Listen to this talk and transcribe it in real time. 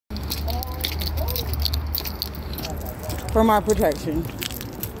for my protection.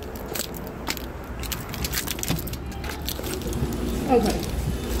 Okay.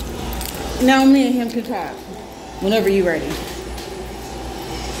 Now me and him can talk whenever you're ready.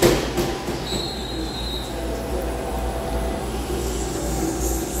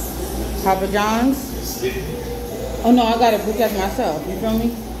 Papa John's? Oh no, I gotta protect myself, you feel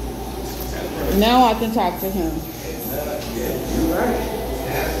me? Now I can talk to him.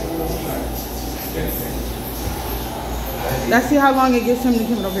 Let's see how long it gives him to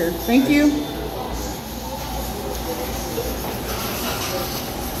come over here. Thank you.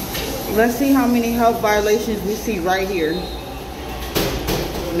 Let's see how many health violations we see right here.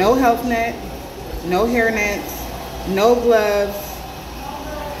 No health net, no hair nets, no gloves,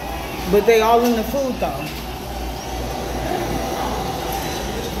 but they all in the food though.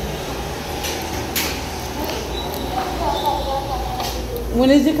 When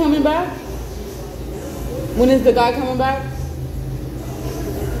is it coming back? When is the guy coming back?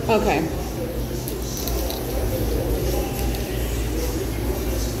 Okay.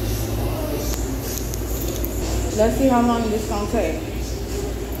 Let's see how long this gonna take.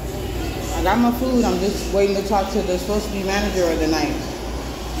 I got my food. I'm just waiting to talk to the supposed to be manager of the night.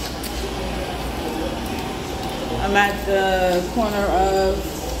 I'm at the corner of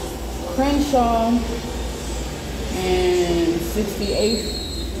Creanshaw and 68th.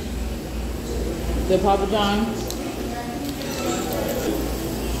 The Papa John.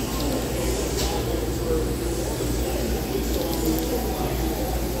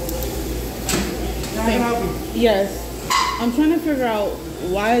 Yes. I'm trying to figure out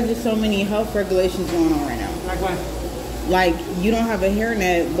why is there so many health regulations going on right now. Like what? Like you don't have a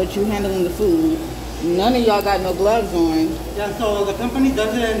hairnet, but you handling the food. None of y'all got no gloves on. Yeah, so the company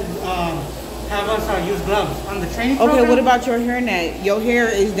doesn't have us use gloves on the training program. Okay, what about your hairnet? Your hair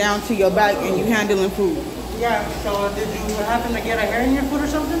is down to your back and you handling food. Yeah, so did you happen to get a hair in your food or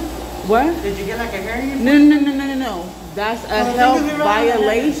something? What? Did you get like a hair in your food? No. That's a health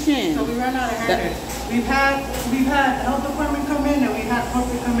violation. So we ran out of hair. We've had health department come in and we've had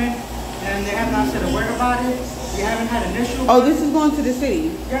corporate come in and they have not said a word about it. We haven't had an issue. Oh, this is going to the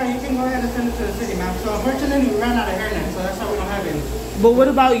city? Yeah, you can go ahead and send it to the city, ma'am. So unfortunately we ran out of hair net, so that's why we don't have any. But what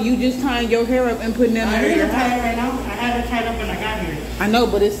about you just tying your hair up and putting it under your hat? I have it right now. I had it tied up when I got here. I know,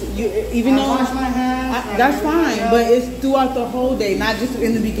 but it's you. Even though I wash my hands. That's fine, but it's throughout the whole day, not just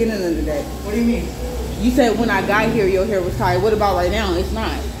in the beginning of the day. What do you mean? You said when I got here, your hair was tied. What about right now? It's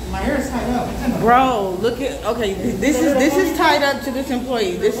not. My hair is tied up. It's in the Bro, look at. Okay, this is tied up to this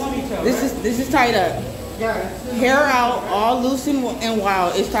employee. This is tied up. Yeah. Hair out, all loose and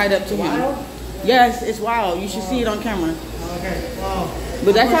wild. It's tied up to him. Yes, it's wild. You should see it on camera. Okay. Wow.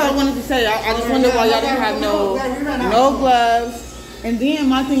 But that's all I wanted to say. I just wondered why y'all didn't have no gloves. And then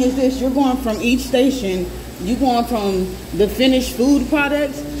my thing is this: you're going from each station. You're going from the finished food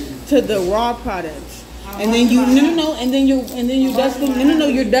products to the raw products. And then you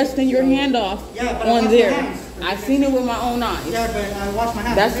you're dusting your hand off on there. I seen it with my own eyes. Yeah, but I wash my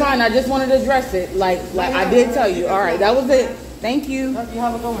hands. That's fine. I just wanted to address it. Like I did tell you. All right, that was it. Thank you. You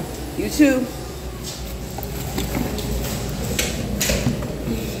have a good one. You too.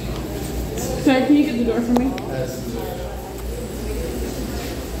 Sir, can you get the door for me?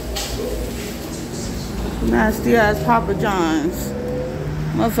 Nasty ass Papa John's.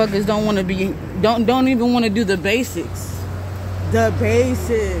 Motherfuckers don't want to be, don't even want to do the basics. The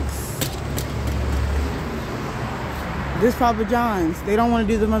basics. This Papa John's, they don't want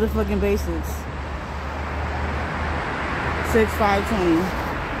to do the motherfucking basics. 6520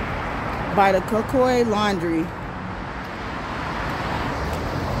 by the Cocoy Laundry.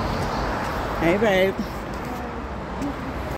 Hey babe.